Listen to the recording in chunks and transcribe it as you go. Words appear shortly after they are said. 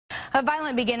A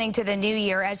violent beginning to the new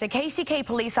year as a KCK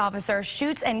police officer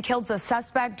shoots and kills a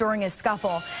suspect during a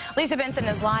scuffle. Lisa Benson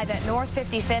is live at North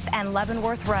 55th and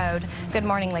Leavenworth Road. Good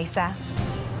morning, Lisa.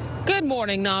 Good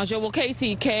morning, Naja. Well,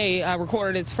 KCK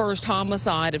recorded its first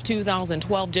homicide of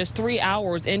 2012 just 3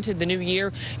 hours into the new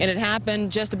year, and it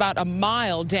happened just about a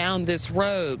mile down this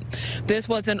road. This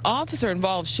was an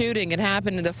officer-involved shooting. It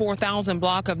happened in the 4000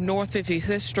 block of North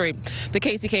 55th Street. The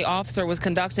KCK officer was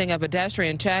conducting a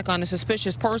pedestrian check on a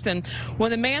suspicious person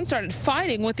when the man started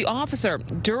fighting with the officer.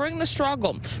 During the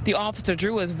struggle, the officer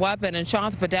drew his weapon and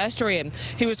shot the pedestrian.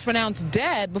 He was pronounced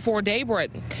dead before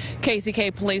daybreak.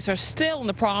 KCK police are still in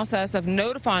the process of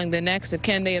notifying the next of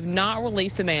kin. They have not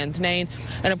released the man's name.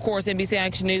 And of course, NBC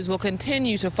Action News will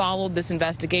continue to follow this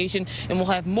investigation, and we'll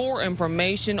have more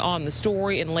information on the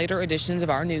story in later editions of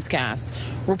our newscast.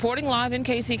 Reporting live in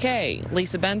KCK,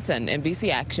 Lisa Benson, NBC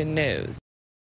Action News.